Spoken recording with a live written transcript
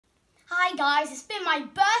Hi guys, it's been my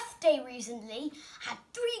birthday recently. I had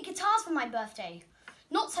 3 guitars for my birthday.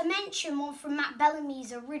 Not to mention one from Matt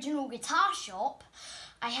Bellamy's original guitar shop.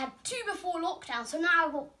 I had 2 before lockdown, so now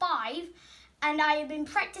I've got 5. And I have been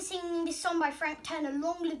practicing this song by Frank Turner,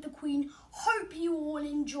 Long Live the Queen. Hope you all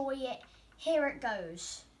enjoy it. Here it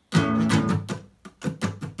goes.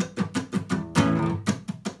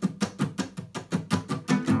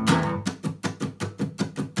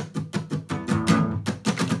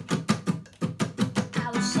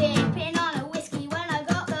 Sipping on a whiskey when I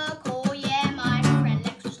got the call. Yeah, my friend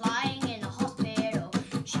Lex was lying in the hospital.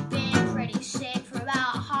 She'd been pretty sick for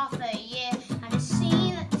about half a year, and it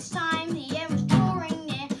seemed that this time the end was drawing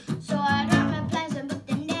near. So I dropped my plans and booked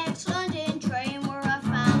the next London train, where I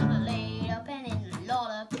found her laid up and in a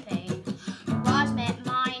lot of pain. Her eyes met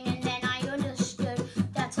mine and then I understood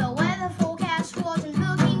that her weather forecast wasn't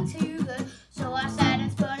looking too good. So I sat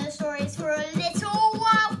and spun her stories for a little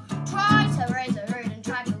while, tried to raise her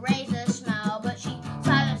tried to raise a smile, but she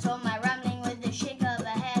silenced all my rambling with a shake of her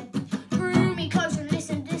head. Drew me close and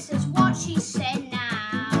listened, this is what she said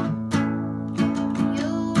now.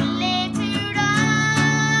 You live to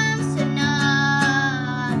dance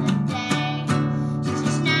another day, so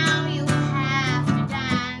just now you have to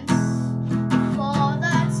dance for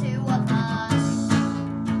the 2 of us.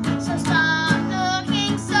 So stop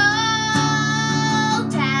looking so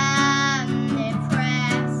damn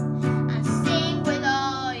depressed and sing with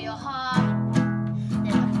all your heart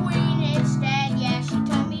that the Queen is dead. Yeah, she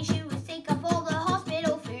told me she was sick of all the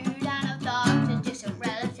hospital food and of doctors, distant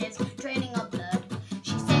relatives draining her blood.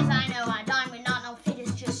 She says, I know I'm dying, but not no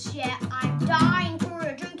fittest just yet. I'm dying for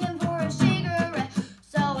a drink and for a cigarette.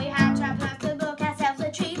 So we had to book ourselves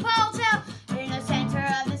a cheap hotel in the center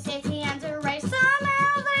of the city and to raise some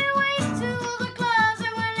alleyways to the clubs.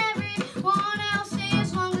 And when everyone else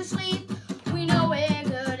is long asleep, we know we're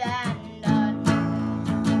good and done.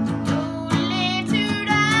 You live to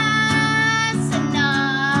dance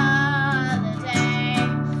another day,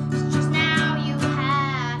 so just now you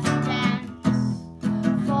have to dance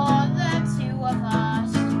for the 2 of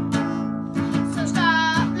us. So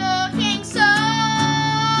stop looking so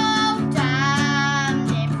damn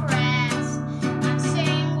depressed and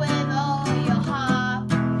sing with all your heart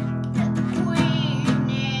that the Queen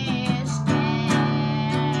is dead.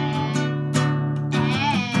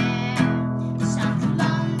 South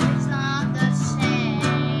London's not the same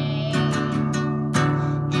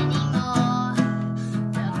anymore.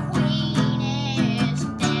 The Queen is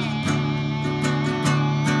dead,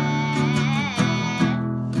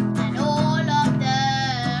 and all of the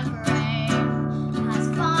brave has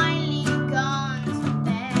finally gone to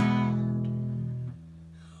bed.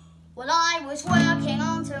 Well, I was working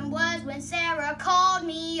on some words when Sarah called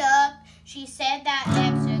me up. She said that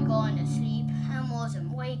Lex had gone to sleep and wasn't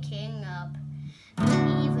waking up. But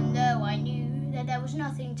even though I knew that there was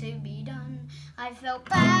nothing to be done, I felt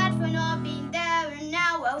bad for not being there, and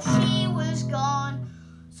now, well, she was gone.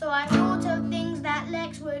 So I thought of things that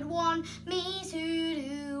Lex would want me to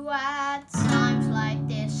do. I